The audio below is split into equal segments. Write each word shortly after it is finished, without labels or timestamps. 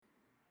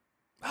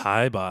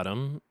Hi,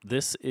 Bottom.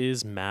 This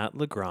is Matt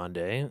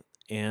Legrande,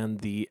 and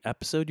the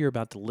episode you're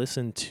about to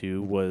listen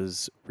to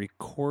was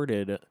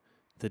recorded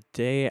the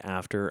day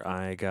after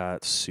I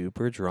got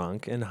super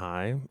drunk and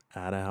high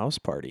at a house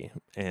party,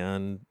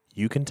 and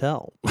you can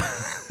tell.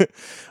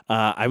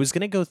 I was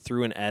going to go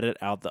through and edit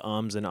out the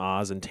ums and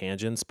ahs and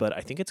tangents, but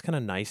I think it's kind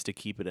of nice to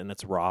keep it in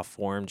its raw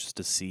form just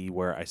to see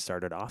where I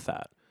started off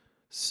at.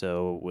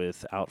 So,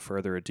 without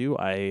further ado,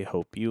 I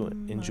hope you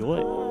enjoy.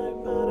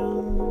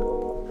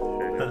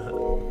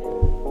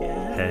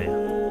 Hey.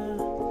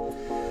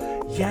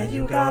 Yeah,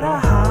 you got a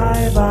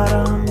high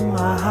bottom,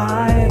 a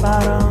high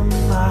bottom,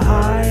 a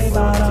high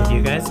bottom. Did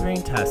you guys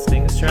bring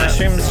testing strips?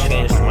 Mushrooms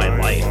changed my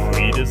life.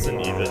 Weed isn't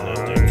even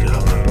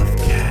addictive.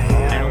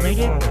 I only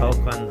did coke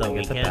on the I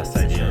get the weekends, best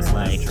and idea it was from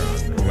like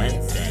drunk.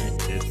 Wednesday.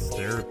 It's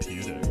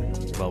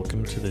therapeutic.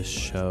 Welcome to the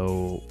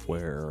show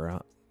where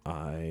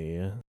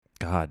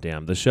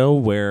the show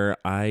where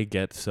I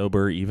get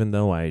sober even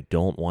though I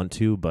don't want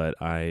to,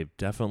 but I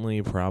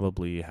definitely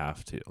probably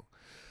have to.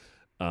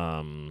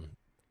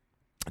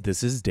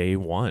 This is day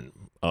one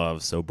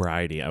of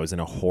sobriety. I was in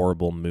a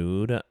horrible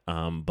mood,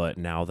 but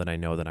now that I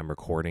know that I'm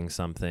recording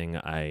something,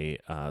 I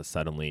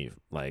suddenly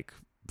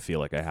feel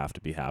like I have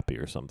to be happy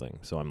or something.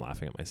 So I'm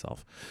laughing at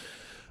myself.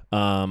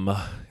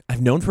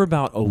 I've known for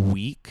about a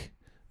week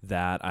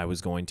that I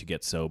was going to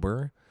get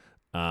sober.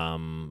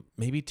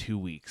 Maybe 2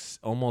 weeks,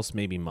 almost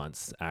maybe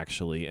months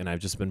actually, and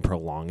I've just been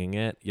prolonging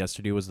it.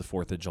 Yesterday was the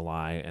 4th of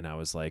July, and I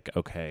was like,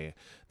 okay,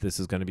 this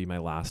is going to be my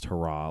last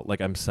hurrah.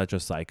 Like, I'm such a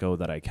psycho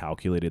that I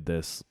calculated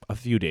this a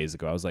few days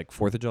ago. I was like,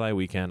 4th of July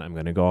weekend, I'm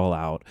going to go all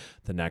out.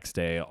 The next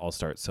day I'll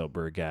start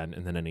sober again,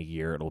 and then in a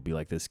year it'll be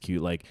like this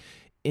cute, like,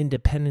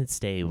 Independence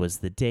Day was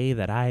the day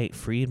that I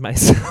freed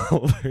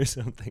myself or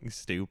something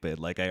stupid.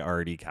 Like, I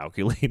already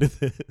calculated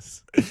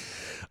this.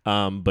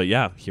 But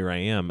yeah, here I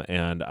am.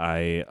 And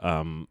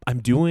I'm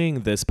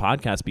doing this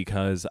podcast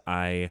because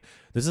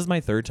this is my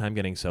third time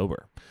getting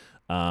sober.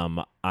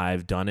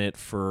 I've done it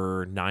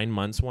for 9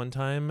 months one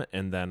time,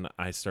 and then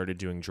I started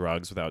doing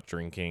drugs without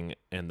drinking,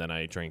 and then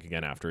I drank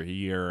again after a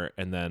year,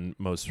 and then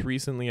most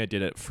recently I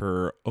did it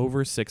for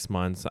over 6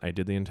 months. I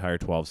did the entire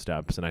 12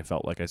 steps, and I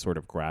felt like I sort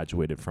of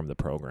graduated from the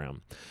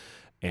program.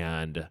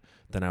 And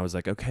then I was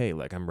like, okay,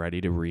 like I'm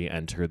ready to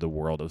re-enter the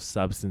world of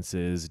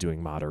substances,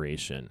 doing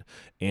moderation.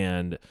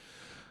 And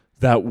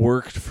that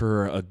worked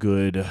for a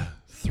good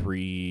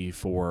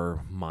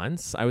 3-4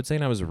 months, I would say,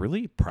 and I was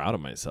really proud of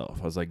myself.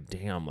 I was like,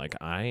 damn, like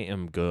I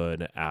am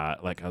good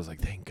at, like, I was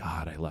like, thank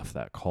God I left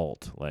that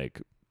cult.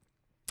 Like,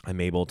 I'm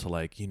able to,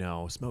 like,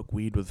 smoke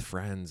weed with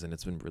friends, and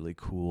it's been really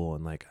cool,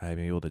 and like I'm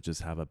able to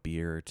just have a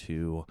beer or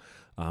two,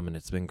 and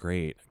it's been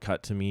great.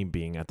 Cut to me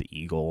being at the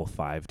Eagle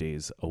 5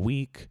 days a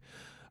week,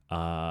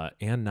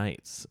 and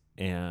nights,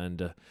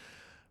 and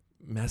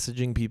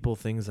messaging people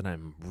things that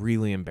I'm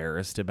really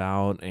embarrassed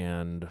about,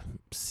 and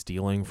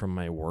stealing from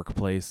my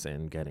workplace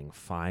and getting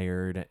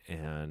fired,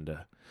 and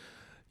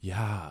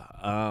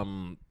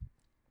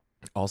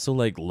also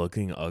like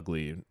looking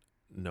ugly.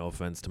 No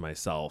offense to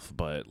myself,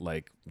 but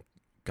like,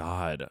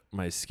 God,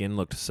 my skin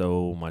looked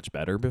so much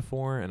better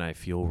before, and I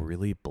feel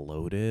really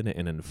bloated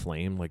and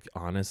inflamed. Like,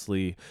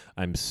 honestly,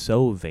 I'm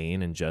so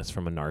vain, and just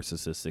from a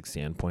narcissistic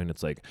standpoint,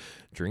 it's like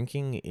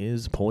drinking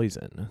is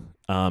poison.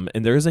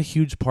 And there's a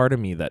huge part of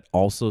me that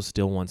also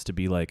still wants to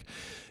be like,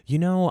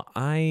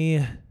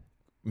 I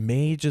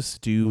may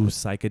just do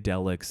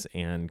psychedelics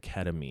and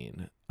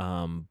ketamine.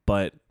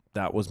 But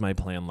that was my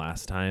plan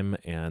last time,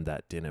 and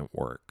that didn't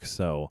work.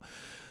 So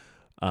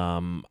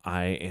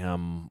I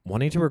am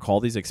wanting to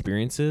recall these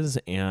experiences,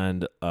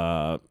 and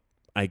I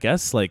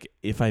guess, like,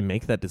 if I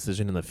make that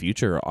decision in the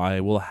future,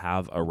 I will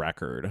have a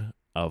record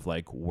of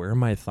like where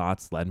my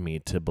thoughts led me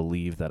to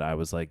believe that I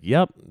was like,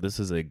 yep, this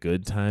is a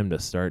good time to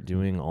start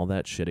doing all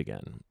that shit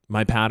again.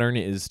 My pattern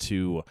is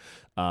to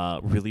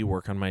really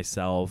work on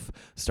myself,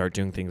 start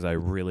doing things I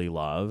really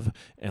love,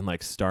 and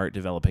like start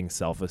developing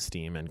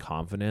self-esteem and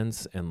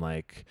confidence, and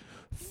like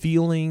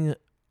feeling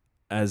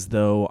as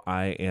though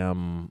I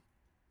am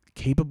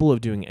capable of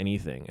doing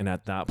anything. And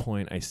at that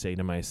point, I say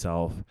to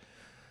myself,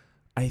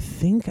 I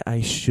think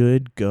I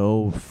should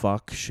go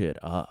fuck shit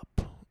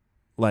up.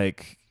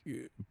 Like,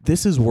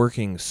 this is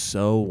working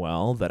so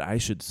well that I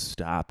should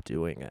stop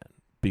doing it,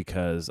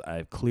 because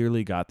I've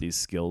clearly got these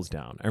skills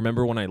down. I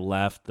remember when I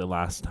left the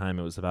last time,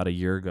 it was about a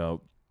year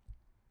ago,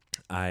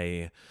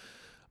 I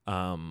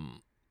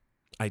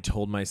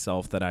told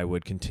myself that I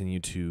would continue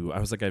to, I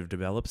was like, I've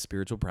developed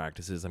spiritual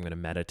practices. I'm going to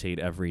meditate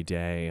every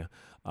day,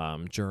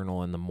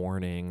 journal in the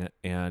morning,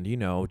 and,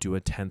 do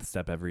a 10th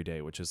step every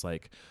day, which is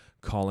like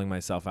calling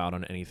myself out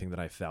on anything that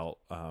I felt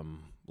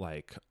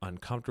like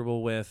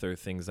uncomfortable with, or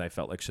things I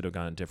felt like should have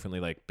gone differently.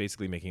 Like,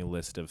 basically making a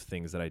list of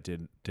things that I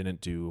didn't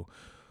do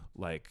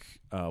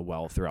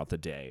well throughout the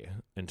day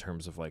in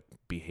terms of like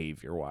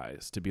behavior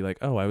wise, to be like,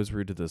 oh, I was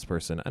rude to this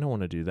person, I don't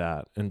want to do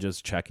that, and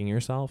just checking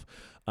yourself.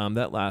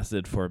 That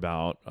lasted for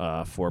about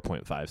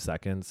 4.5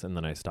 seconds, and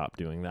then I stopped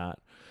doing that.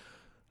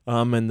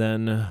 And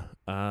then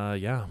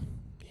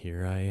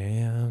here I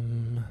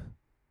am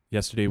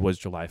yesterday was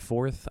July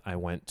 4th. I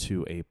went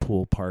to a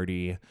pool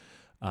party.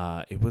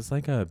 It was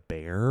like a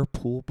bear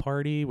pool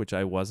party, which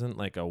I wasn't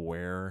like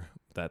aware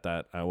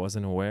that I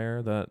wasn't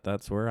aware that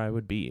that's where I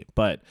would be.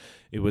 But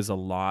it was a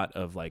lot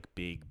of like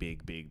big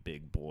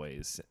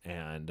boys,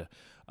 and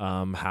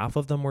half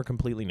of them were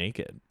completely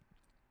naked,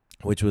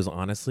 which was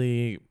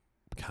honestly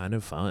kind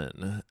of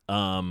fun.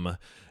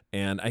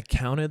 And I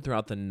counted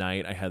throughout the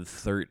night. I had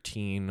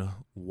 13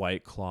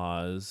 White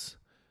Claws.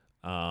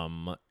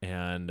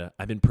 And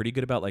I've been pretty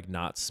good about like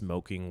not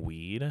smoking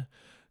weed.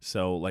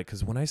 So like,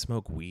 cause when I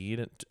smoke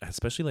weed,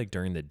 especially like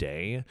during the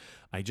day,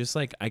 I just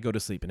like, I go to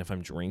sleep, and if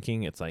I'm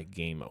drinking, it's like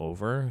game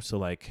over. So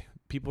like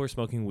people are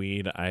smoking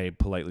weed. I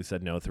politely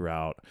said no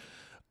throughout.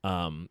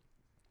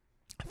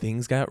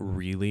 Things got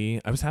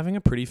I was having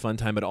a pretty fun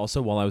time, but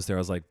also while I was there, I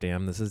was like,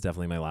 damn, this is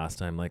definitely my last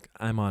time. Like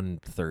I'm on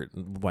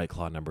White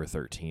Claw number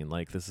 13.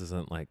 Like this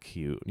isn't like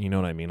cute. You know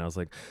what I mean? I was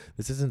like,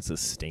 this isn't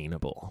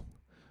sustainable.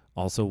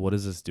 Also, what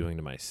is this doing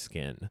to my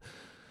skin?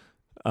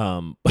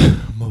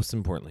 Most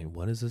importantly,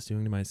 what is this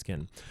doing to my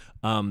skin?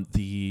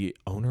 The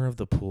owner of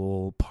the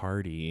pool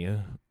party,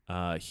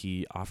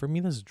 he offered me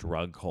this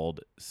drug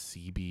called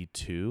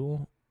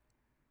CB2.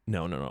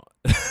 No.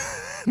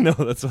 No,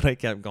 that's what I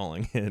kept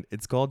calling it.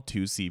 It's called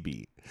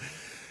 2CB.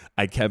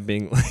 He kept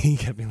being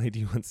like, do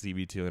you want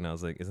CB2? And I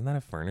was like, isn't that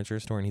a furniture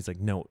store? And he's like,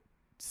 no,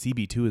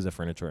 CB2 is a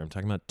furniture. I'm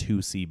talking about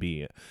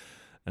 2CB.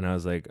 And I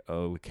was like,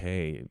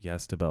 okay,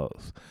 yes to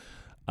both.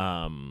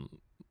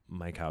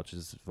 My couch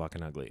is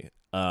fucking ugly.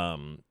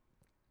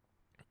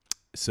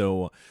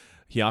 So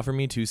he offered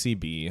me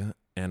 2CB,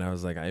 and I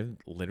was like, I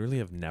literally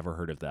have never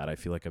heard of that. I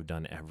feel like I've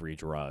done every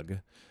drug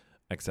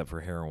except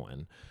for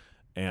heroin.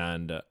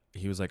 And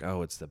he was like,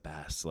 oh, it's the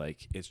best.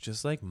 Like, it's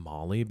just like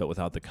Molly, but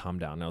without the come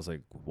down. And I was like,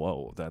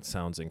 whoa, that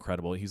sounds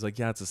incredible. He's like,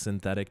 yeah, it's a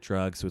synthetic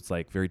drug. So it's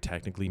like very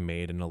technically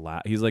made in a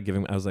lab. He's like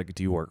I was like,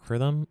 do you work for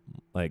them?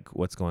 Like,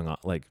 what's going on?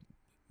 Like,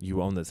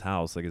 you own this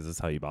house. Like, is this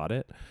how you bought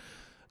it?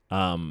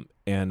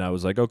 And I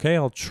was like, okay,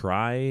 I'll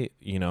try,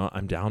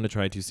 I'm down to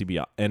try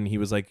 2CB. And he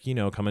was like,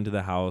 come into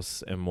the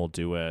house and we'll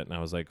do it. And I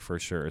was like, for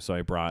sure. So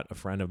I brought a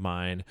friend of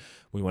mine.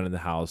 We went in the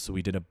house.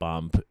 We did a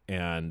bump,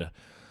 and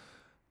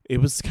it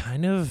was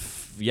kind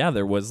of,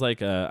 there was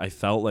like I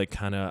felt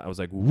like I was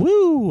like,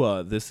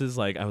 woo, this is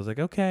like, I was like,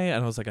 okay.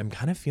 And I was like, I'm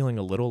kind of feeling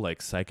a little like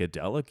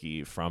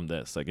psychedelic-y from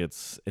this. Like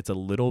it's a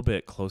little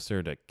bit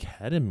closer to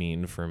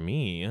ketamine for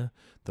me,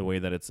 the way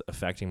that it's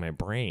affecting my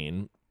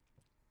brain.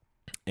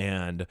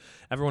 And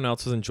everyone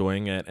else was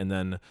enjoying it. And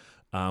then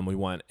we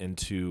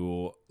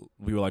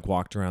were like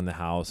walked around the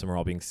house, and we're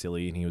all being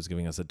silly, and he was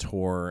giving us a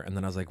tour. And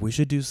then I was like, we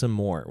should do some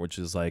more, which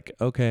is like,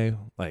 okay,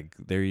 like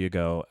there you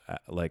go,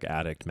 like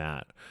Addict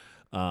Matt.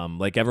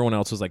 Like everyone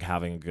else was like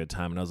having a good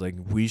time, and I was like,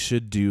 we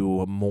should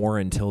do more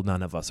until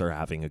none of us are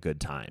having a good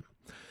time.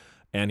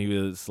 And he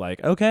was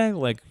like, okay,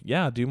 like,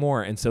 yeah, do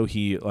more. And so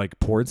he like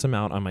poured some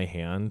out on my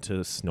hand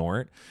to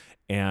snort.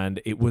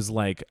 And it was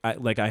like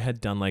I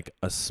had done like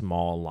a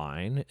small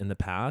line in the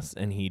past,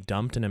 and he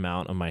dumped an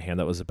amount on my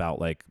hand that was about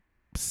like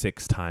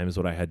 6 times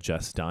what I had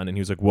just done. And he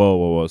was like,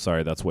 whoa,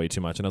 sorry, that's way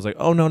too much. And I was like,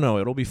 oh, no,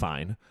 it'll be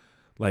fine.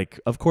 Like,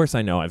 of course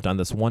I know. I've done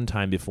this one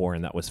time before,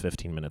 and that was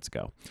 15 minutes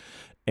ago.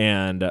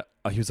 And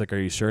he was like, are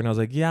you sure? And I was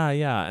like, yeah.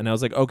 And I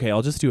was like, okay,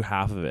 I'll just do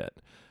half of it,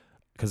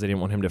 because I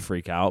didn't want him to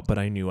freak out, but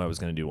I knew I was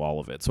going to do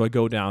all of it. So I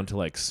go down to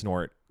like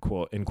snort,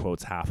 quote in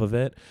quotes, half of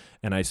it,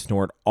 and I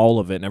snort all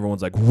of it, and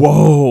everyone's like,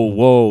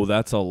 whoa,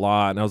 that's a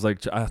lot. And I was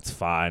like, that's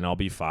fine, I'll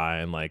be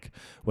fine, like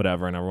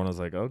whatever. And everyone was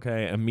like,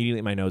 okay.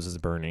 Immediately my nose is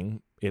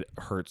burning. It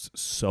hurts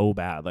so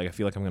bad. Like I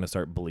feel like I'm gonna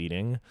start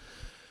bleeding.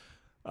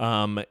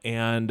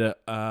 And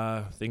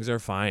things are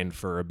fine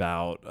for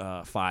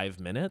about 5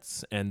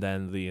 minutes, and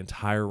then the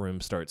entire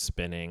room starts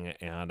spinning,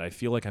 and I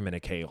feel like I'm in a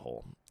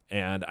K-hole,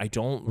 and I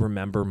don't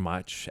remember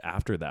much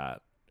after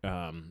that.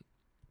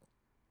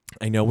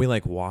 I know we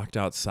like walked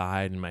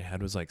outside, and my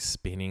head was like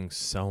spinning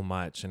so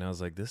much, and I was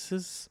like, this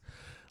is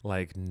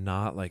like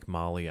not like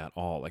Molly at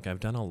all. Like I've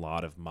done a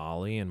lot of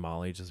Molly, and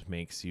Molly just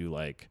makes you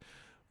like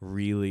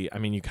really, I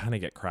mean, you kind of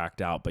get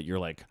cracked out, but you're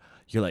like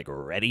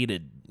ready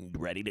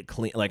to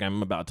clean. Like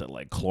I'm about to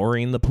like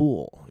chlorine the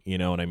pool. You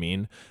know what I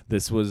mean?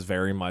 This was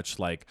very much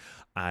like,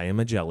 I am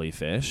a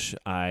jellyfish.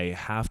 I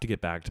have to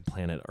get back to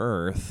planet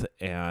Earth,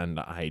 and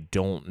I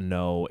don't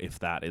know if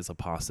that is a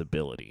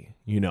possibility.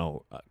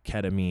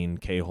 Ketamine,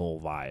 K-hole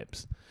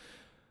vibes.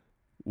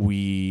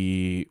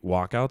 We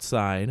walk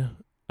outside,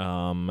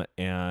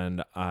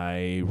 and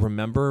I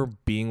remember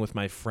being with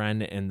my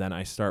friend, and then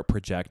I start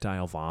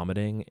projectile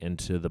vomiting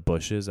into the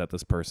bushes at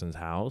this person's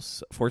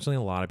house. Fortunately,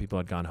 a lot of people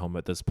had gone home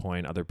at this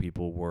point. Other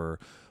people were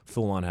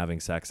full on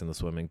having sex in the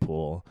swimming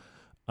pool.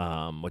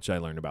 Which I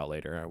learned about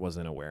later. I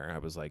wasn't aware. I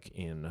was like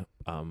in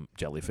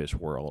jellyfish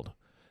world,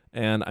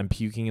 and I'm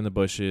puking in the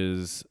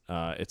bushes.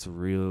 It's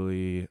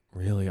really,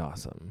 really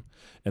awesome.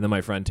 And then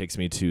my friend takes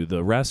me to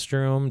the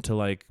restroom to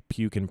like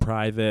puke in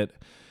private,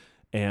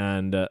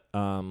 and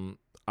I'm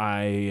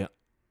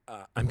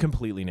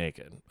completely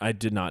naked. I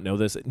did not know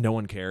this. No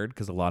one cared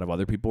because a lot of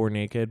other people were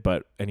naked.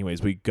 But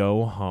anyways, we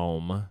go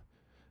home.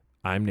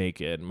 I'm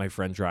naked. My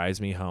friend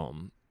drives me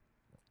home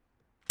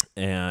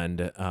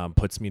and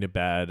puts me to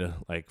bed,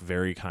 like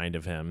very kind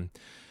of him.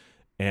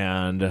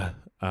 And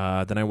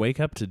then I wake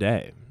up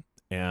today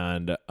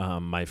and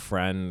my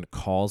friend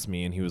calls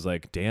me and he was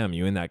like, damn,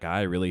 you and that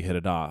guy really hit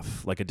it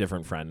off, like a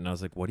different friend. And I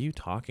was like, what are you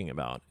talking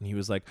about? And he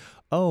was like,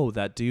 oh,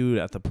 that dude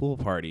at the pool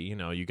party, you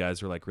know, you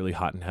guys were like really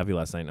hot and heavy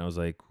last night. And I was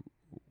like,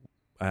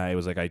 haha,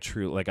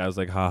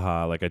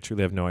 like I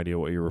truly have no idea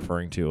what you're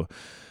referring to.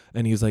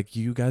 And he was like,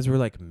 you guys were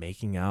like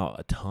making out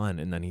a ton.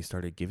 And then he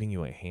started giving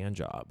you a hand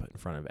job in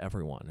front of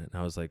everyone. And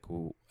I was like,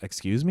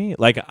 excuse me?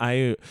 Like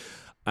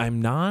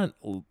I'm not,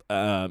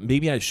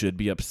 maybe I should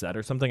be upset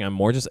or something. I'm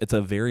more just, it's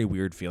a very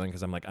weird feeling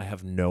because I'm like, I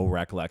have no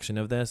recollection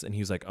of this. And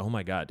he was like, oh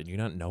my God, did you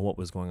not know what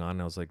was going on?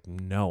 And I was like,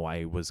 no,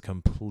 I was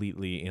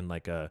completely in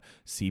like a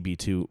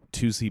CB2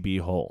 CB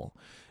hole.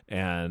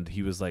 And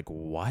he was like,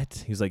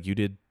 what? He's like, you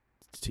did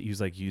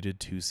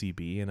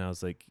 2CB? And I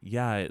was like,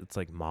 yeah, it's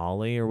like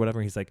Molly or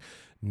whatever. He's like,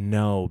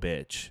 no,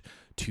 bitch,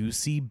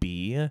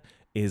 2CB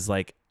is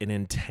like an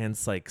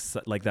intense,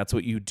 like that's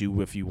what you do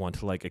if you want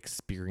to like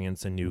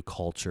experience a new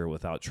culture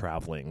without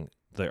traveling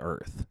the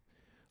earth.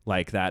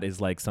 Like that is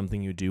like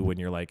something you do when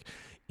you're like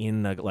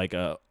in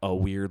a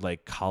weird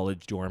like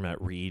college dorm at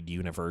Reed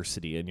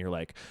University and you're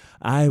like,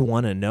 I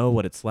want to know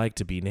what it's like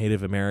to be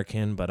Native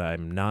American, but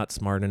I'm not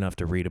smart enough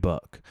to read a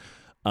book.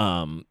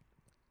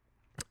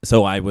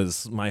 So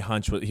my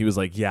hunch was, he was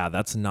like, yeah,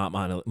 that's not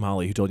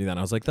Molly who told you that. And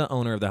I was like, the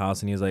owner of the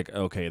house. And he was like,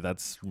 okay,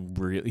 that's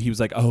real. He was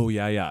like, oh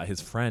yeah.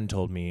 His friend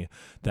told me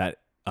that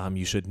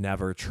you should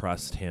never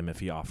trust him if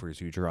he offers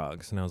you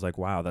drugs. And I was like,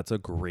 wow, that's a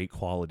great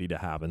quality to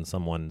have in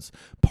someone's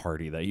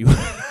party that you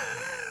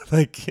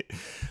like.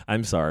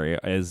 I'm sorry.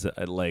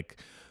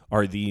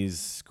 Are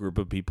these group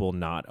of people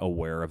not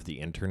aware of the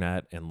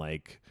internet and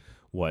like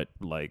what,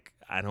 like,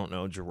 I don't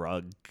know,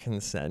 drug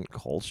consent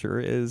culture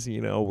is, you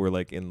know? We're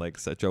like in like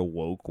such a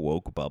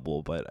woke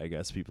bubble, but I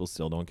guess people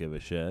still don't give a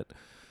shit.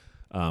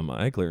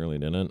 I clearly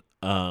didn't.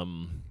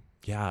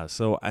 Yeah,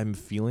 so I'm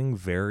feeling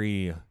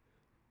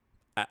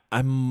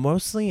I'm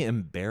mostly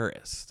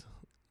embarrassed.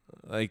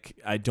 Like,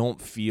 I don't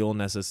feel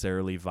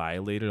necessarily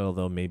violated,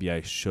 although maybe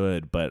I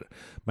should. But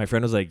my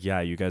friend was like,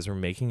 yeah, you guys were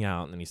making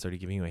out, and then he started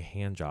giving you a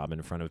hand job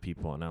in front of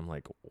people. And I'm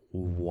like,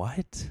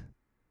 what?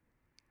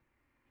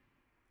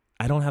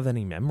 I don't have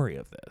any memory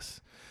of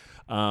this.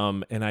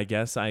 And I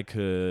guess I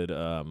could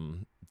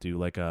do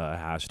like a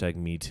hashtag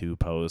Me Too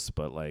post,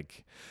 but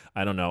like,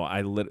 I don't know.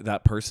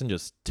 That person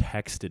just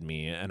texted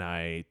me and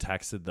I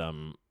texted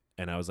them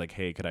and I was like,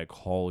 hey, could I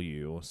call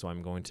you? So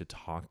I'm going to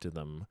talk to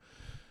them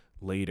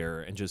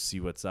later and just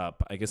see what's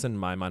up. I guess in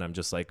my mind, I'm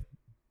just like,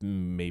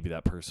 maybe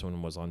that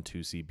person was on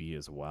 2CB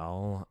as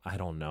well. I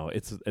don't know.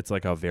 It's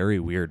like a very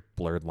weird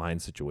blurred line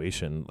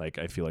situation. Like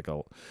I feel like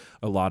a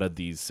lot of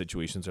these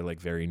situations are like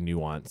very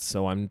nuanced.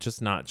 So I'm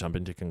just not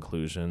jumping to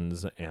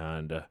conclusions.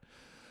 And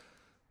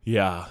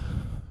yeah,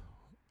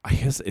 I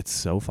guess it's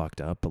so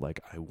fucked up, but like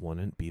I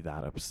wouldn't be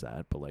that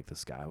upset. But like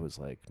this guy was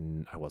like,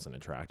 I wasn't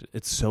attracted.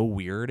 It's so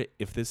weird.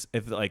 If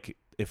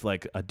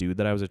a dude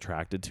that I was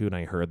attracted to and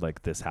I heard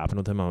like this happened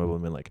with him, I would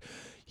have been like,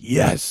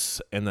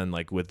 yes. And then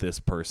like with this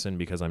person,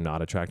 because I'm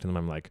not attracted to them,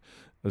 I'm like,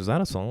 is that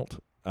assault?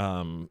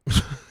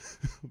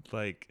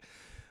 Like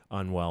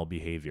unwell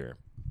behavior.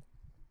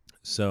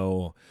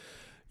 So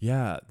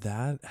yeah,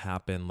 that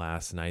happened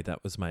last night.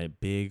 That was my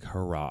big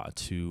hurrah,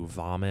 to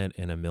vomit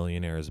in a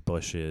millionaire's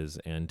bushes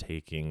and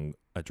taking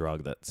a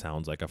drug that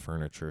sounds like a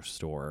furniture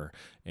store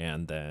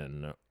and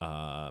then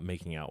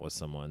making out with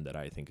someone that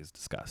I think is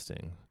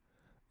disgusting.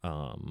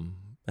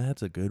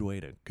 That's a good way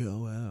to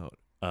go out.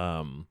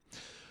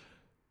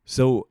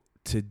 So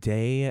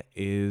today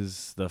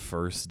is the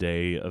first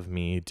day of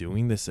me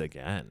doing this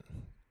again.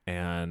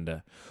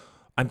 And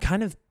I'm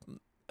trying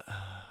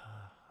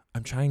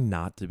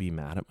not to be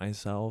mad at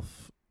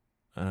myself.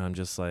 And I'm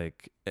just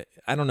like,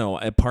 I don't know.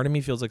 A part of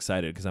me feels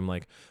excited because I'm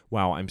like,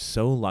 wow, I'm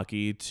so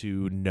lucky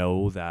to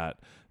know that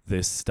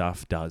this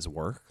stuff does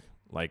work.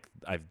 Like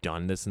I've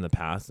done this in the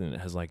past and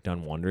it has like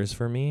done wonders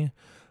for me.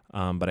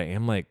 But I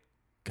am like,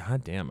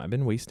 God damn, I've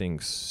been wasting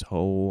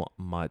so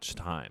much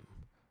time.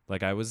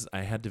 Like I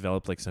had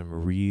developed like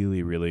some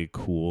really, really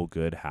cool,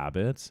 good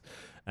habits.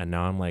 And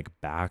now I'm like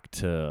back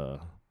to,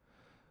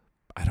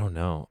 I don't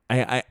know.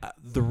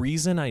 The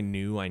reason I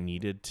knew I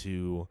needed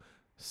to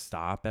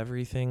stop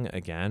everything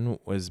again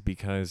was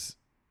because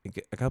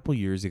a couple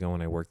years ago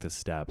when I worked the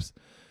steps,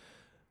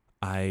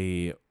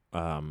 when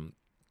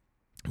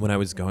I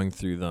was going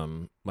through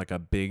them, like a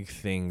big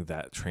thing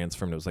that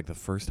transformed, it was like the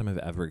first time I've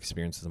ever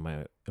experienced this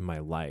in my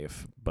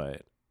life,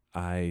 but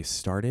I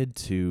started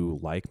to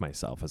like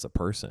myself as a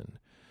person.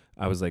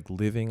 I was like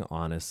living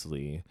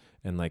honestly,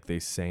 and like they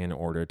say in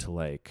order to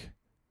like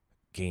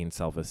gain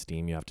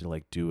self-esteem, you have to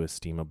like do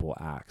esteemable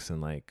acts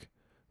and like,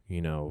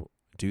 you know,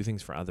 do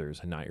things for others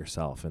and not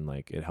yourself, and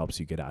like it helps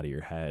you get out of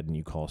your head and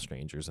you call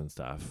strangers and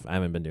stuff. I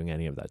haven't been doing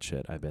any of that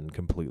shit. I've been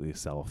completely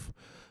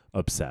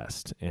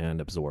self-obsessed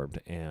and absorbed.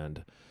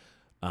 And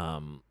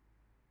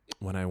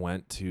when I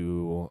went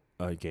to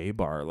a gay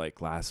bar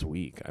like last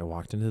week, I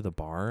walked into the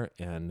bar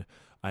and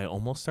I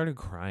almost started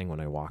crying when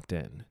I walked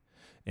in,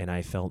 and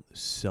I felt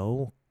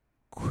so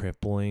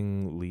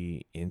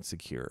cripplingly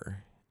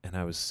insecure. And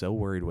I was so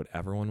worried what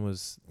everyone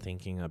was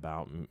thinking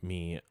about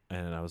me.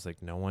 And I was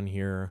like, no one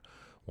here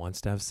wants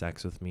to have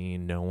sex with me.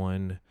 No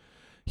one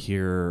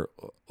here,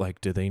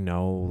 like, do they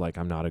know, like,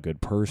 I'm not a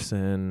good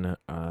person?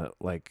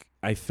 Like,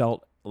 I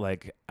felt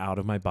like out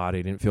of my body.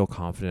 I didn't feel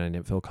confident. I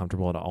didn't feel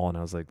comfortable at all. And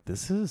I was like,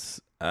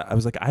 I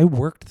was like, I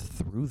worked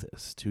through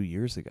this 2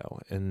 years ago,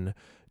 and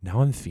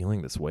now I'm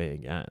feeling this way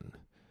again.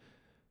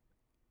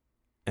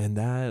 And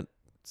that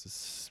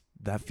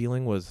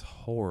feeling was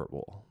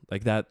horrible.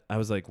 Like that, I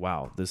was like,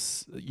 wow,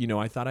 this,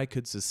 I thought I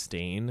could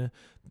sustain,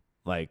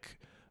 like,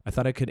 I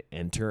thought I could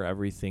enter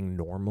everything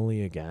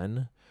normally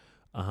again.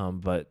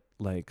 But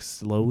like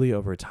slowly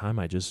over time,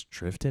 I just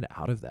drifted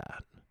out of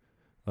that.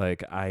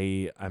 Like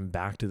I'm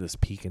back to this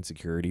peak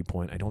insecurity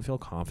point. I don't feel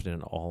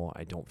confident at all.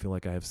 I don't feel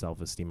like I have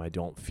self-esteem. I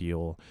don't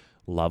feel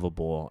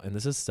lovable. And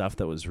this is stuff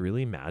that was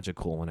really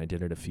magical when I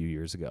did it a few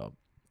years ago.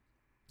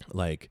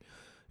 Like,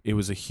 it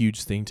was a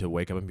huge thing to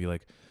wake up and be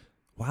like,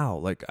 wow,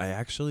 like I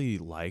actually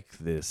like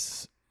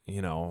this,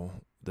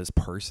 this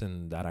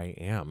person that I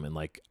am. And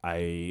like,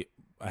 I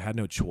had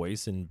no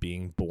choice in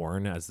being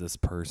born as this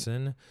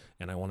person,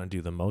 and I want to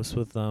do the most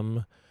with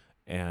them.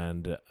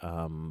 And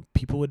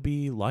people would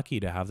be lucky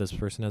to have this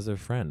person as their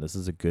friend. This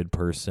is a good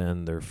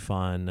person. They're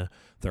fun.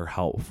 They're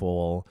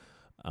helpful.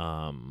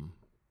 I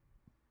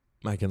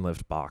can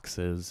lift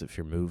boxes if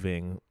you're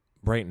moving.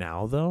 Right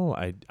now, though,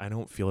 I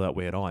don't feel that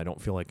way at all. I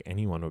don't feel like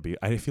anyone would be.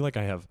 I feel like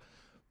I have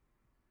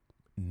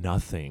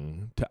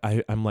nothing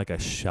I'm like a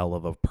shell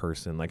of a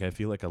person. Like, I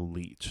feel like a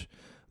leech.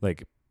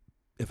 Like,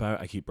 if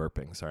I keep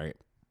burping, sorry.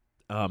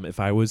 If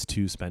I was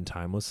to spend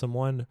time with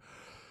someone,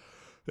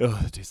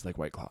 it tastes like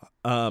White Claw.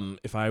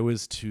 If I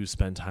was to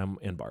spend time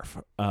in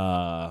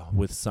barf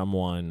with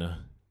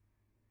someone,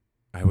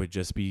 I would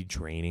just be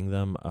draining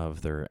them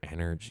of their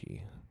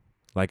energy.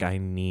 Like, I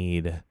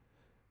need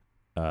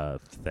a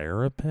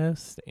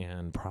therapist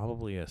and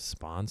probably a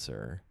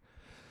sponsor.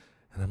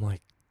 And I'm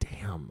like,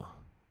 damn.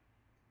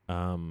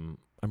 I'm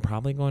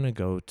probably going to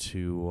go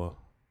to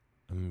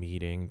a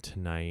meeting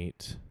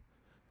tonight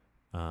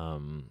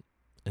and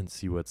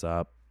see what's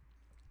up.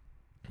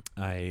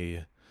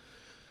 I'm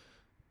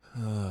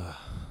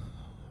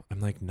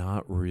like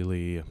not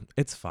really,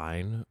 it's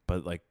fine,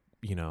 but like,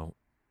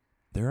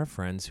 there are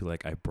friends who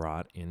like I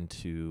brought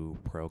into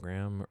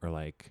program or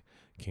like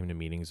came to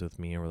meetings with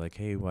me and were like,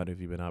 hey, what have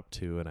you been up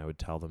to? And I would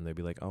tell them, they'd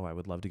be like, oh, I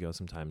would love to go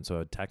sometime. So I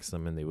would text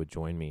them and they would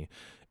join me.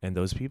 And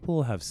those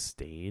people have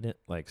stayed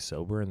like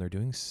sober and they're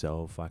doing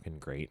so fucking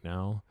great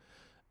now.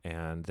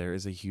 And there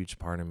is a huge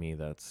part of me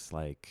that's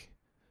like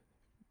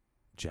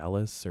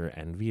jealous or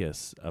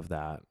envious of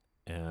that.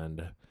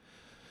 And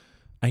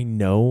I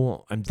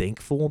know I'm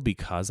thankful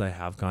because I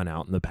have gone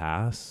out in the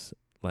past,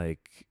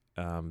 like,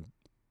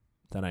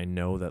 that I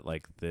know that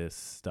like this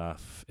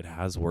stuff, it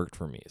has worked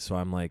for me. So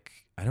I'm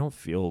like, I don't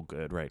feel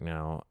good right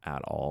now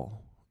at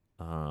all.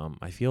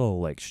 I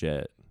feel like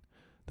shit.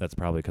 That's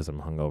probably because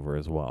I'm hungover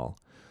as well.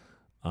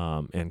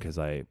 And because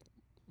I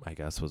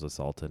guess was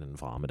assaulted and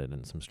vomited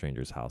in some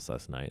stranger's house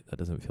last night. That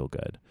doesn't feel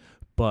good.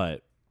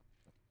 But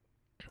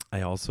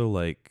I also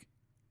like,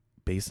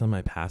 based on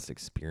my past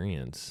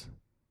experience,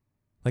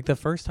 like the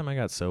first time I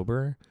got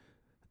sober,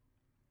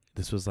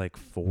 this was like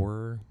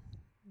 4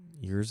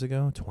 years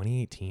ago,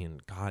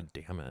 2018. God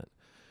damn it.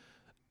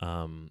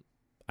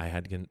 I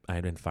had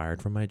been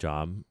fired from my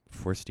job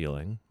for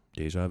stealing,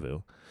 deja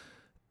vu,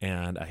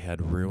 and I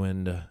had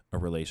ruined a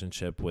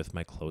relationship with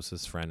my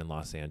closest friend in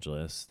Los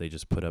Angeles. They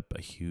just put up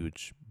a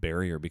huge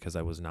barrier because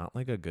I was not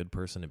like a good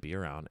person to be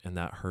around, and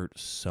that hurt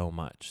so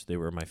much. They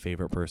were my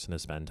favorite person to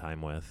spend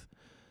time with.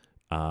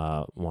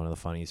 One of the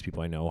funniest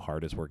people I know,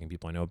 hardest working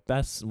people I know,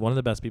 one of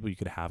the best people you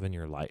could have in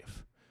your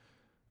life.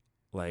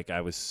 Like,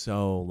 I was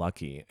so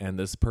lucky, and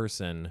this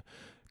person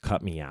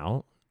cut me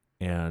out,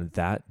 and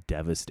that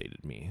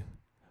devastated me.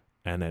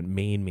 And it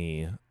made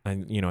me,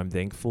 I'm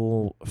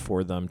thankful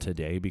for them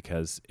today,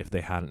 because if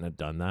they hadn't have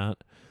done that,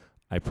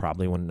 I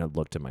probably wouldn't have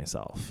looked at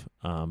myself.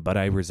 But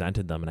I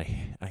resented them, and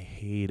I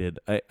hated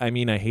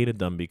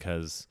them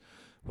because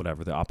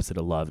whatever, the opposite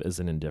of love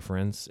isn't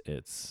indifference.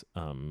 It's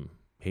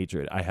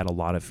hatred. I had a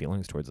lot of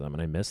feelings towards them,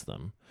 and I missed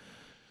them.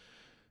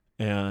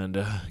 And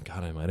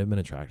God, I might have been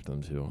attracted to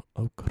them too.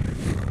 Oh,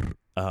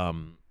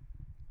 God.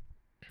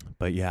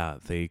 But yeah,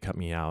 they cut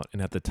me out.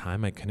 And at the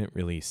time, I couldn't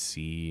really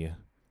see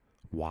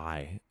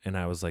why. And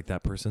I was like,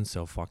 that person's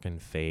so fucking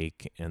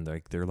fake, and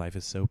like their life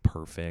is so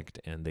perfect,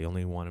 and they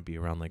only want to be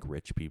around like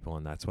rich people,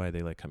 and that's why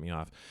they like cut me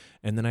off.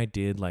 And then I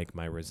did like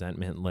my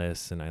resentment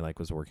list, and I like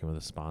was working with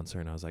a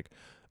sponsor, and I was like,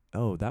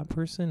 oh, that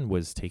person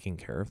was taking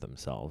care of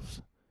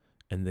themselves,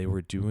 and they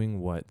were doing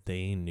what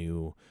they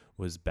knew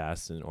was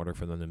best in order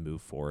for them to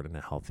move forward in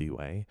a healthy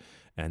way.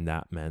 And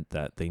that meant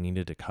that they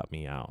needed to cut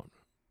me out.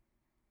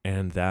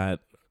 And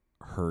that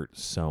hurt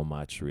so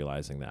much,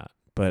 realizing that.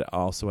 But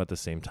also at the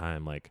same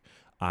time, like,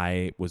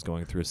 I was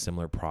going through a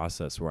similar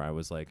process where I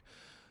was like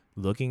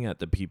looking at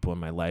the people in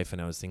my life,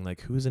 and I was thinking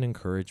like, who's an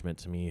encouragement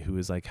to me? Who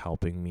is like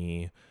helping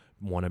me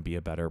want to be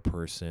a better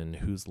person.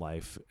 Whose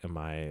life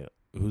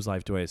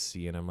do I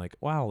see? And I'm like,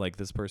 wow, like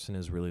this person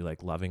is really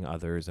like loving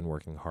others and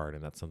working hard,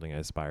 and that's something I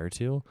aspire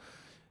to.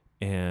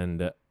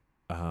 And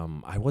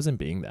I wasn't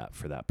being that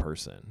for that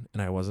person,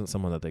 and I wasn't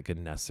someone that they could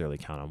necessarily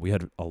count on. We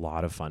had a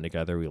lot of fun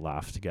together. We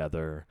laughed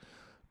together.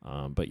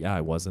 But yeah,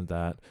 I wasn't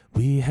that.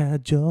 We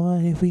had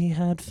joy, we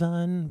had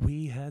fun,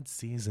 we had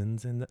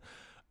seasons, and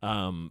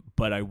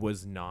but I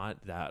was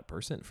not that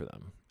person for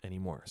them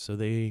anymore. So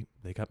they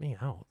cut me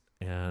out,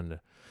 and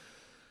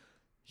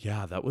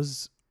yeah, that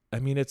was. I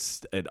mean,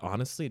 it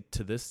honestly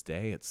to this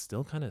day it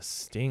still kind of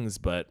stings,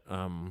 but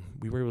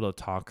we were able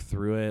to talk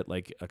through it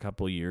like a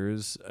couple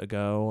years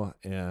ago,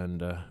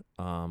 and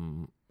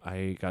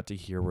I got to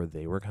hear where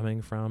they were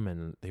coming from,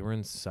 and they were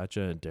in such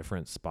a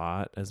different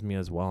spot as me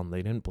as well, and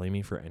they didn't blame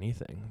me for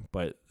anything.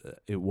 But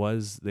it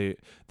was they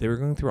were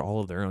going through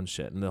all of their own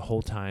shit, and the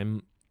whole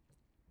time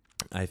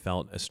I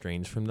felt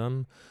estranged from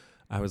them.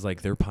 I was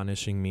like, they're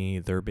punishing me,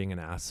 they're being an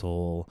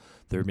asshole,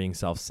 they're being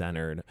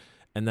self-centered.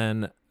 And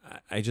then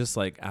I just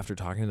like, after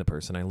talking to the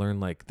person, I learned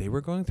like they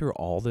were going through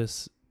all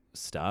this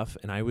stuff,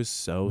 and I was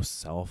so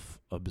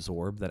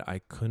self-absorbed that I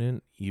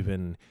couldn't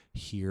even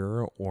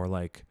hear or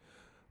like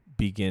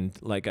begin,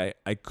 like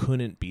I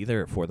couldn't be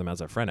there for them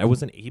as a friend. I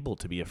wasn't able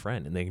to be a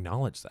friend, and they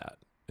acknowledged that.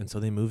 And so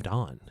they moved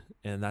on,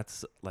 and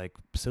that's like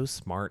so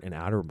smart and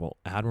admirable.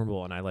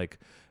 And I like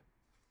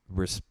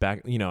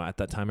respect, at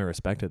that time I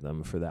respected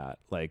them for that,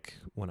 like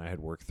when I had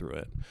worked through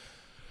it.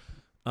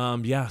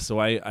 Yeah, so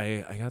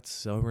I got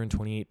sober in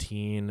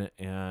 2018,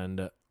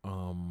 and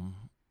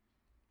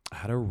I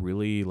had a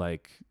really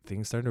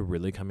things started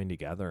really coming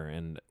together.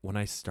 And when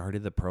I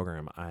started the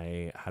program,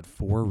 I had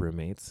 4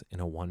 roommates in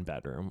a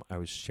 1-bedroom. I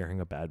was sharing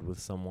a bed with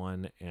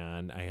someone,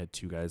 and I had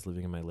 2 guys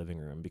living in my living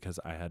room because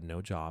I had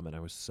no job and I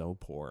was so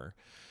poor.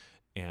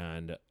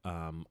 And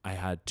I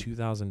had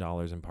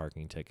 $2,000 in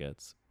parking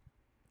tickets,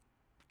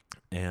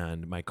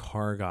 and my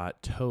car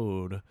got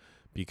towed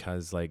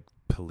because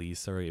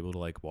police are able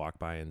to walk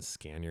by and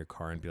scan your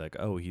car and be like,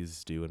 oh,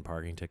 he's due in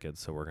parking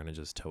tickets, so we're going to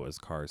just tow his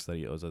car so that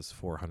he owes us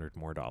 $400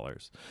 more.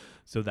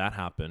 So that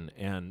happened.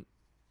 And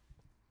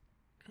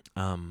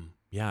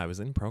yeah, I was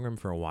in program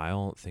for a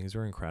while. Things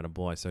were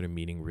incredible. I started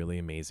meeting really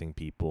amazing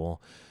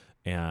people,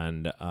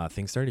 and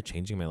things started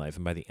changing my life.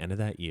 And by the end of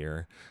that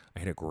year, I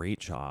had a great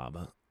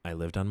job. I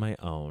lived on my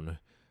own.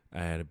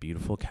 I had a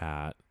beautiful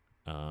cat.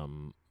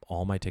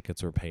 All my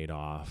tickets were paid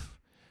off,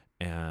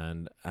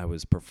 and I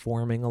was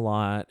performing a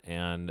lot,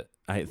 and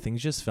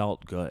things just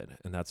felt good.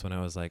 And that's when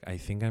I was like, I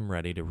think I'm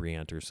ready to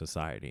re-enter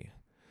society.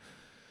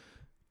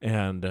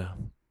 And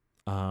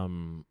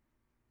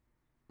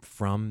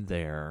from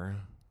there,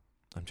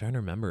 I'm trying to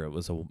remember, it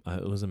was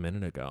a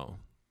minute ago.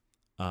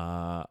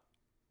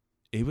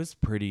 It was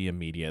pretty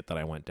immediate that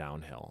I went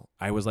downhill.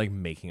 I was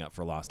making up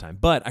for lost time.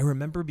 But I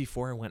remember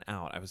before I went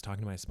out, I was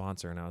talking to my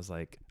sponsor, and I was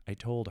like, I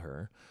told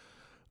her,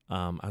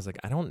 I was like,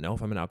 I don't know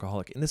if I'm an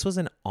alcoholic. And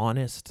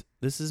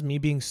this is me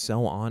being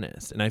so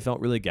honest. And I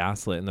felt really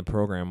gaslit in the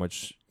program,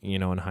 which,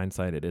 in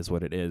hindsight, it is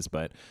what it is.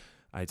 But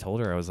I told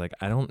her, I was like,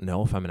 I don't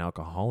know if I'm an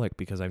alcoholic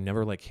because I've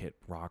never hit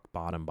rock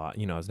bottom. I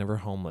was never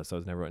homeless.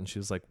 And she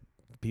was like,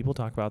 people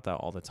talk about that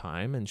all the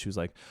time. And she was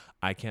like,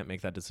 I can't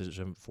make that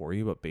decision for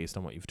you, but based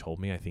on what you've told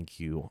me, I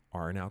think you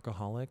are an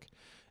alcoholic.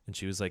 And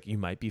she was like, you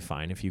might be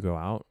fine if you go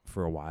out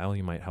for a while.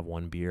 You might have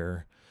 1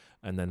 beer,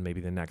 and then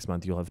maybe the next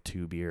month you'll have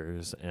 2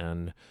 beers,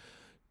 and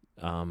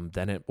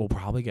then it will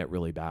probably get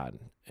really bad.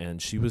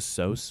 And she was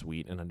so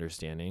sweet and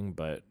understanding,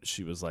 but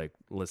she was like,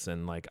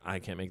 listen, I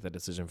can't make that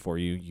decision for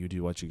you. You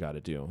do what you got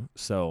to do.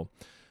 So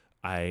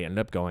I ended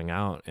up going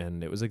out,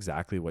 and it was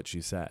exactly what she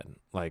said.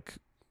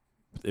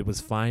 It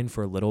was fine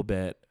for a little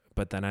bit,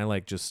 but then I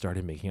just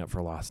started making up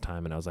for lost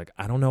time. And I was like,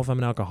 I don't know if I'm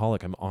an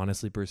alcoholic. I'm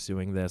honestly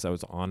pursuing this. I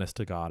was honest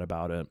to God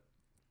about it.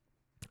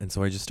 And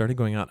so I just started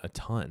going out a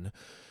ton.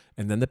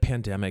 And then the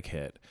pandemic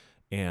hit,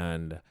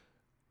 and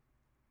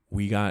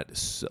we got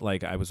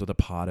I was with a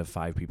pod of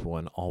 5 people,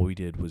 and all we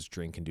did was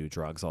drink and do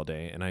drugs all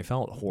day. And I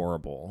felt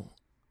horrible.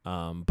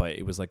 But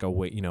it was it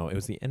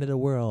was the end of the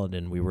world.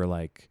 And we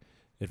were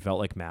it felt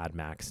like Mad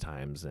Max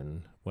times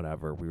and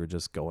whatever. We were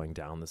just going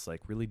down this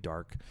really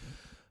dark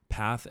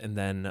path. And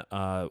then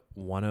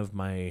one of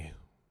my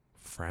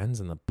friends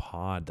in the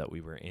pod that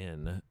we were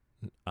in,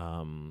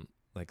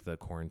 the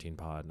quarantine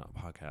pod, not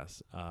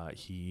podcast,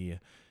 he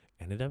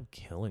ended up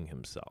killing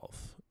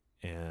himself.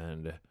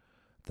 And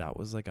that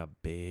was a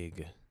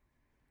big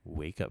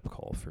wake up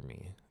call for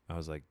me. I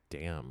was like,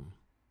 damn.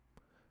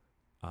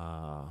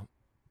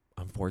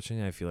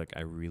 Unfortunately, I feel like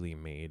I really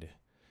made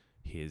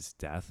his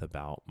death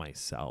about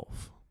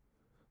myself.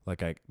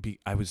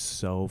 I was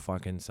so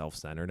fucking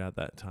self-centered at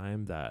that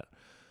time that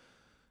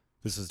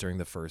this was during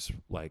the first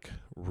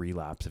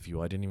relapse, if you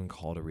will. I didn't even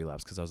call it a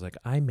relapse because I was like,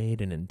 I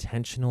made an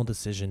intentional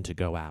decision to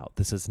go out.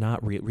 This is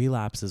not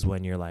relapse is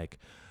when you're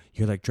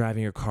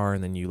driving your car,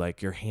 and then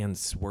your hands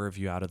swerve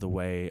you out of the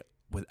way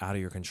out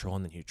of your control,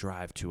 and then you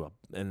drive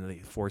and they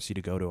force you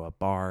to go to a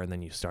bar, and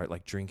then you start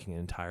drinking an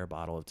entire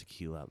bottle of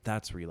tequila.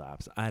 That's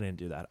relapse. I didn't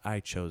do that. I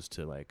chose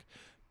to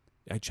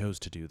I chose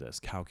to do this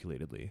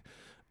calculatedly.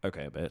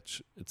 Okay,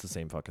 bitch, it's the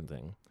same fucking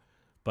thing.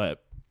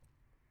 But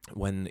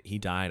when he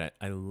died,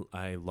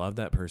 I love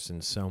that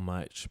person so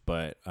much,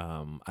 but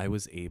I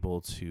was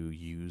able to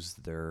use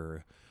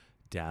their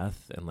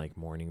death and like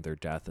mourning their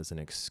death as an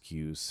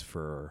excuse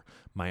for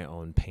my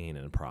own pain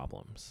and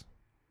problems.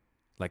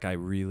 Like I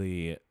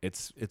really,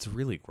 it's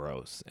really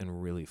gross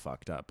and really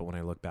fucked up. But when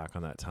I look back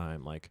on that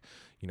time, like,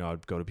 you know,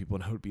 I'd go to people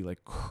and I would be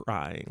like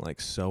crying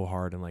like so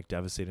hard and like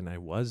devastated. And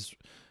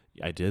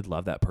I did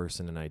love that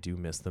person and I do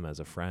miss them as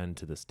a friend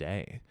to this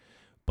day.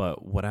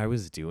 But what I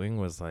was doing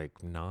was like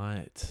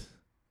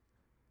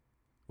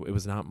it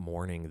was not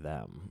mourning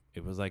them.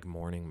 It was like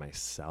mourning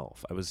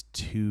myself. I was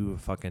too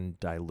fucking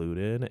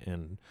diluted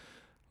and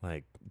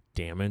like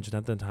damaged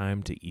at the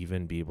time to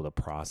even be able to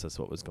process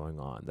what was going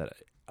on, that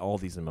all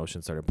these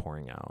emotions started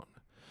pouring out.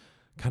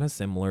 Kind of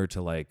similar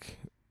to like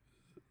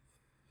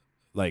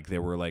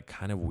there were like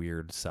kind of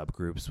weird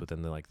subgroups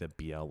within the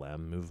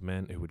BLM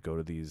movement who would go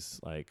to these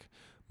like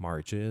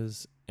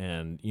marches,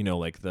 and you know,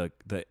 like the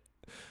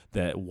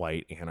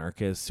white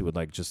anarchists who would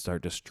like just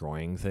start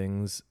destroying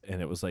things,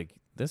 and it was like,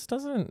 this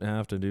doesn't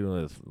have to do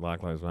with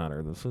Black Lives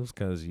Matter. This is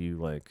because you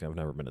like have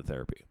never been to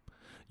therapy.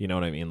 You know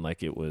what I mean?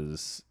 Like it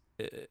was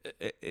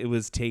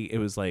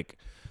like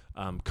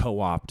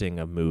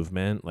co-opting a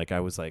movement. Like I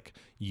was like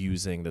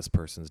using this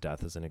person's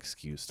death as an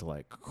excuse to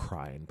like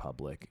cry in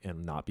public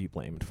and not be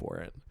blamed for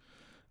it,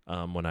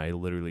 when I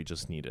literally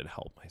just needed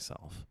help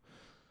myself.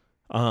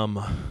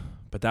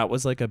 But that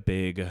was like a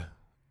big,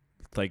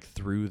 like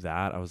through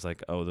that I was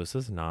like, oh, this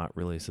is not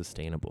really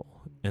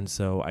sustainable. And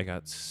so I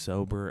got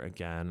sober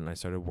again, and I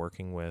started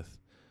working with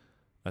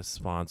a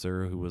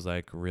sponsor who was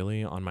like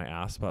really on my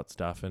ass about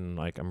stuff, and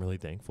like I'm really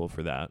thankful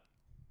for that.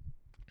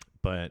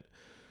 But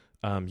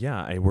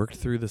yeah, I worked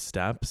through the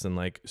steps, and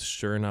like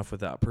sure enough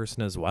with that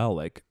person as well,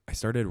 like I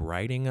started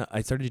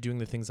doing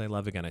the things I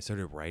love again. I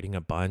started writing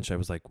a bunch. I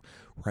was like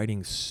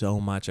writing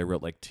so much. I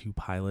wrote like 2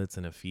 pilots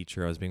and a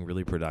feature. I was being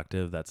really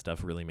productive. That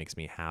stuff really makes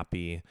me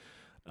happy.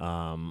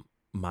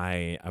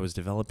 I was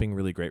developing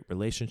really great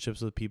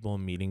relationships with people,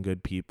 meeting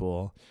good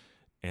people,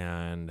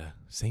 and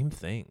same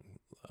thing.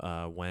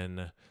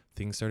 When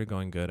things started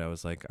going good, I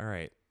was like, all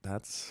right,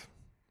 that's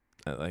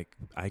like,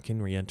 I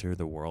can re-enter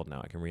the world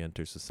now. I can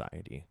re-enter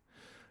society.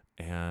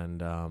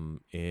 And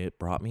it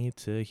brought me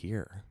to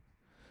here.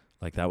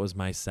 Like that was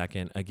my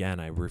second,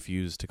 again, I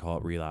refused to call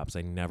it relapse.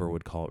 I never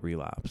would call it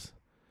relapse.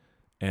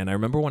 And I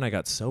remember when I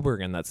got sober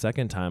again that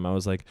second time, I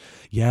was like,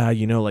 yeah,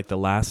 you know, like the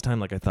last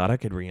time, like I thought I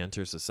could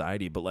re-enter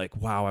society, but like,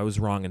 wow, I was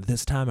wrong. And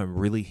this time I'm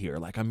really here.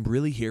 Like I'm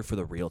really here for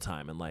the real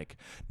time. And like,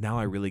 now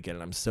I really get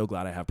it. I'm so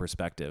glad I have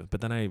perspective.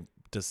 But then I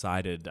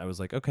decided, I was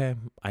like, okay,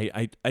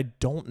 I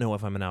don't know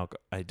if I'm an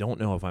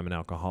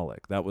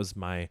alcoholic. That was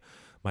my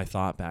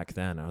thought back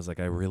then. I was like,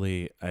 I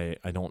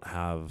don't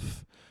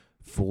have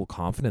full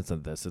confidence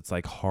in this. It's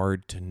like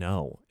hard to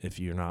know if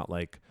you're not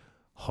like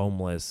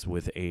homeless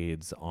with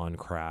AIDS on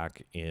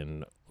crack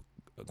in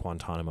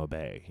Guantanamo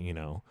Bay, you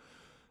know,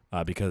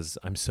 because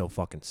I'm so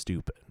fucking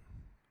stupid.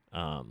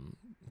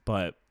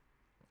 But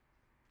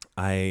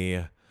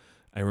I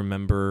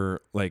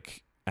remember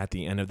like at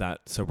the end of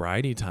that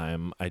sobriety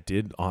time, I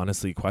did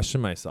honestly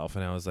question myself,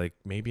 and I was like,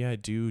 maybe I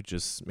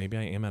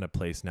am at a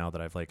place now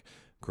that I've like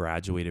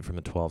graduated from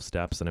the 12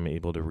 steps and I'm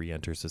able to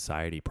re-enter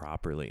society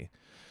properly.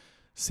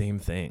 Same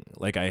thing.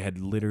 Like I had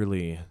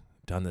literally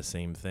done the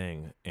same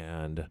thing.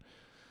 And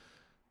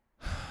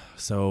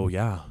so,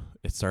 yeah,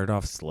 it started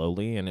off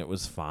slowly and it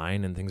was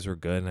fine and things were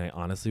good. And I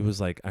honestly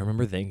was like, I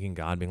remember thanking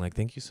God, being like,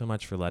 thank you so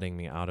much for letting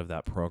me out of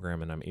that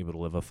program, and I'm able to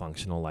live a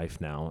functional life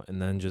now.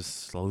 And then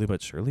just slowly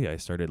but surely, I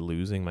started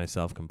losing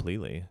myself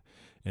completely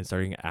and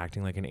starting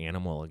acting like an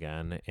animal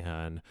again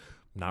and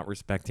not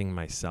respecting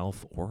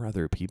myself or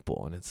other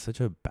people. And it's such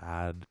a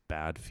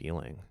bad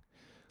feeling.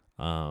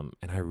 And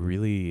I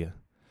really,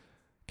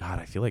 God,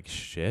 I feel like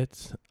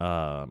shit.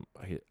 I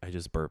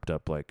just burped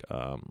up like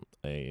a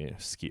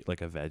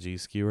veggie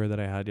skewer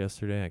that I had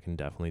yesterday. I can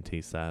definitely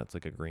taste that. It's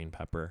like a green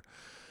pepper.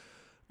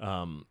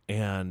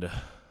 And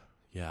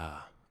yeah.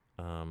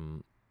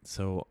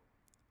 So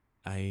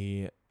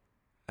I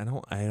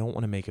don't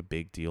want to make a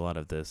big deal out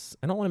of this.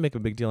 I don't want to make a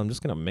big deal. I'm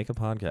just going to make a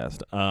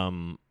podcast.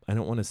 I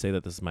don't want to say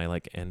that this is my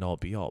like end all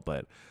be all,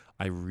 but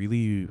I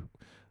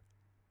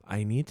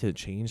need to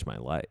change my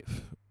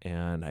life,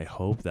 and I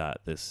hope that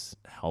this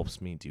helps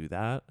me do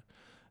that.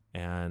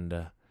 And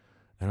I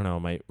don't know,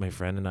 my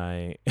friend and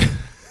I,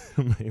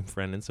 my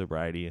friend in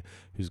sobriety,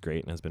 who's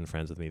great and has been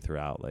friends with me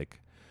throughout,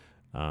 like,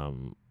 I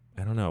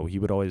don't know, he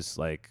would always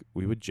like,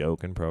 we would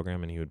joke in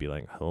program, and he would be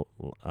like,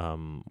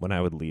 when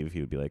I would leave, he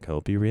would be like,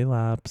 hope you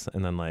relapse.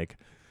 And then like,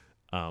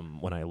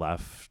 when I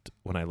left,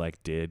 when I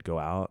like did go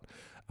out,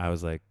 I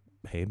was like,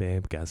 hey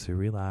babe, guess who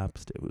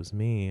relapsed? It was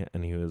me.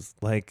 And he was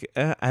like,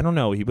 I don't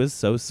know, he was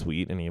so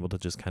sweet and able to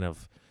just kind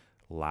of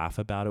laugh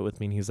about it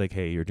with me. And he's like,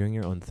 hey, you're doing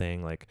your own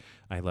thing. Like,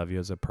 I love you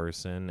as a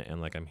person,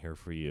 and like, I'm here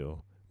for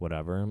you,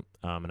 whatever.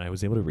 And I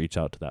was able to reach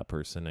out to that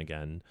person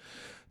again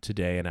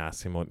today and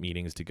ask him what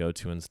meetings to go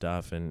to and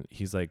stuff. And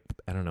he's like,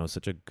 I don't know,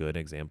 such a good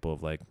example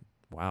of like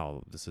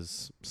wow, this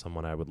is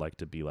someone I would like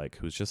to be like,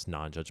 who's just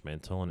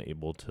non-judgmental and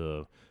able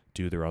to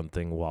do their own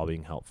thing while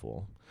being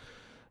helpful.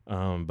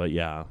 But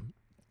yeah,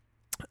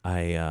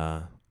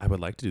 I would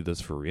like to do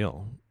this for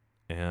real,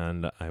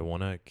 and I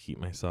want to keep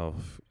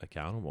myself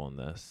accountable in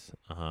this.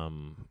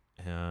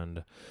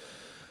 And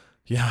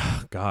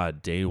yeah,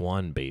 God, day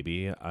one,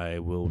 baby, I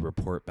will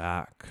report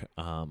back.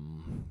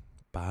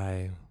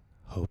 Bye.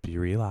 Hope you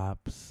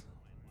relapse.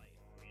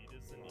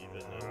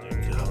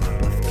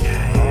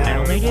 I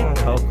only did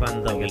coke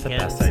on the Get the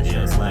weekends best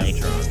idea and from like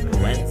drunk.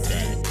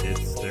 Wednesday.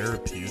 It's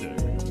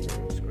therapeutic.